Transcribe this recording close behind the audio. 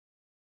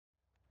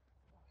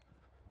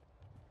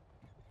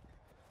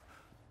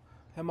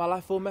Had my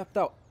life all mapped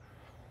out.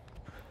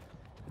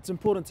 It's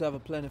important to have a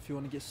plan if you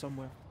want to get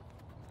somewhere.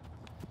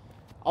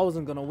 I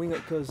wasn't gonna wing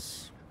it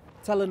because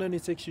talent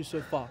only takes you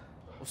so far,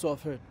 or so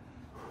I've heard.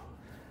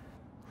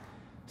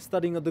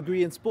 Studying a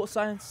degree in sports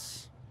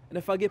science, and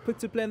if I get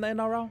picked to play in the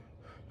NRL,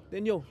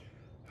 then yo,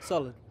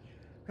 solid.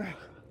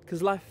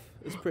 Because life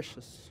is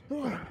precious.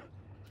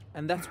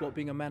 And that's what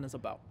being a man is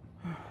about.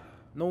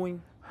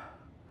 Knowing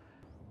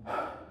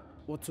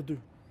what to do.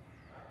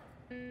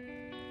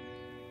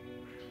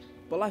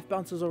 But life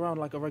bounces around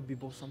like a rugby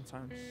ball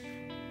sometimes.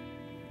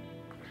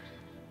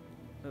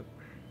 It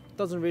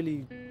doesn't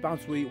really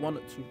bounce where you want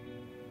it to.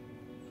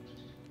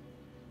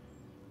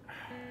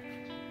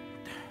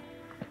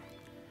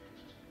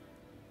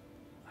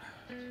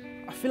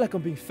 I feel like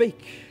I'm being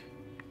fake.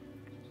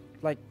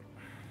 Like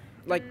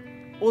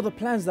all the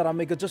plans that I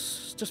make are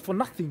just for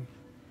nothing.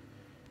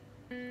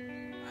 How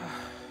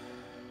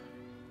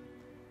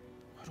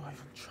do I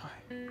even try?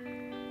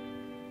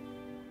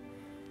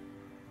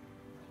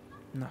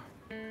 No.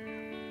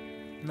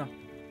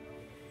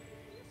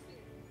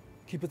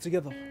 Keep it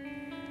together.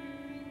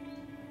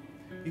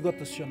 You got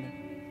this, Sione.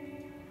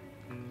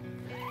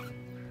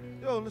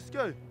 Yo, let's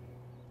go.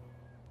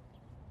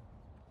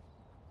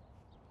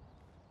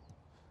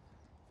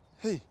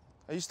 Hey,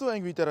 are you still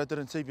angry that I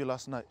didn't save you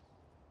last night?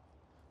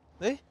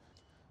 Eh?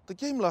 The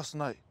game last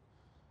night.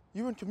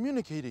 You weren't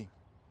communicating.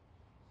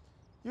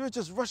 You were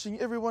just rushing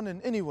everyone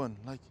and anyone,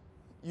 like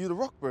you the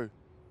rock, bro.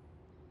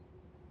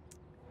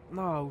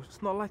 No,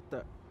 it's not like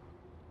that.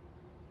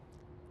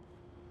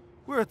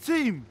 We're a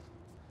team.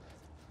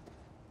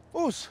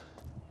 Us.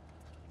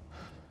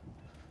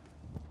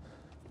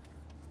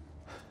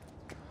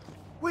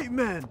 Wait,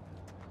 man.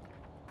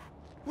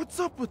 What's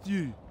up with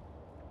you?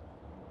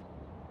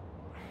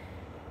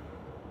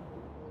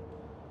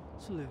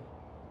 Sule, do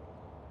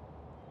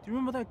you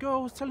remember that girl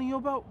I was telling you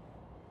about?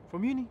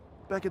 From uni?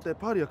 Back at that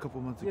party a couple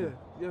months ago.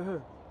 Yeah,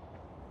 her.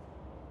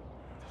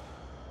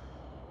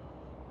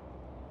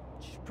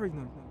 She's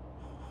pregnant.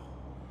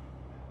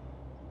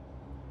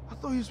 I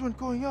thought you weren't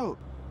going out.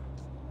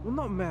 Well,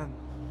 not man.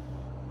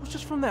 It was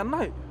just from that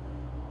night.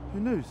 Who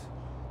knows?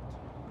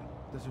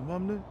 Does your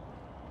mom know?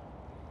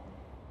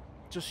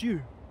 Just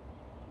you.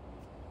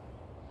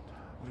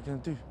 What are you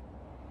gonna do?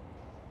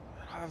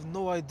 I have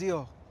no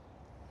idea.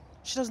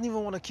 She doesn't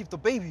even want to keep the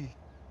baby.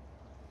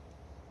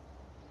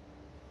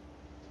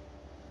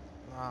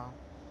 Nah,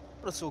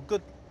 but it's all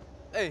good.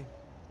 Hey,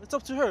 it's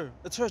up to her.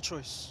 It's her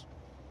choice.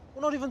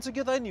 We're not even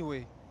together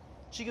anyway.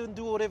 She can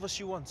do whatever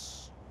she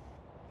wants.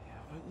 Yeah,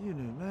 but you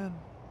know, man.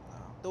 Nah,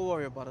 don't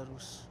worry about it,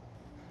 Roos.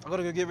 I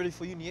gotta go get ready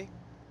for uni, eh?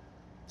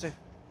 Say.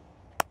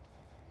 I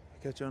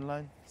catch you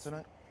online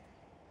tonight.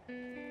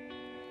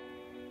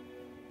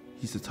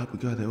 He's the type of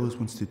guy that always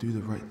wants to do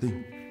the right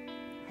thing.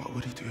 What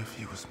would he do if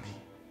he was me?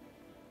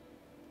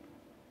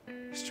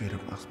 He straight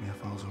up asked me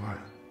if I was alright.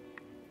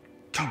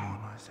 Come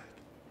on, Isaac.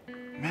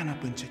 Man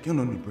up and check in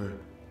on me, bro.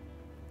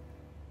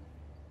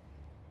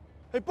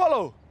 Hey,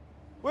 Paulo!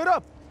 Wait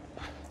up!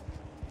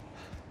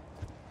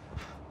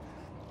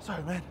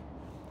 Sorry, man.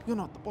 You're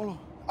not the Paulo.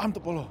 I'm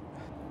the Paulo.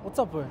 What's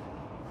up, bro?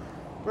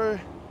 Bro,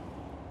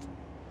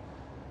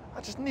 I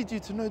just need you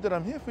to know that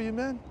I'm here for you,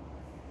 man.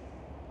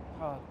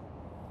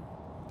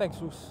 Thanks,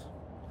 Roos.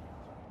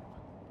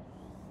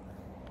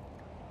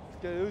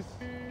 Let's go, Oos.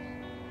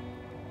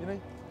 You know?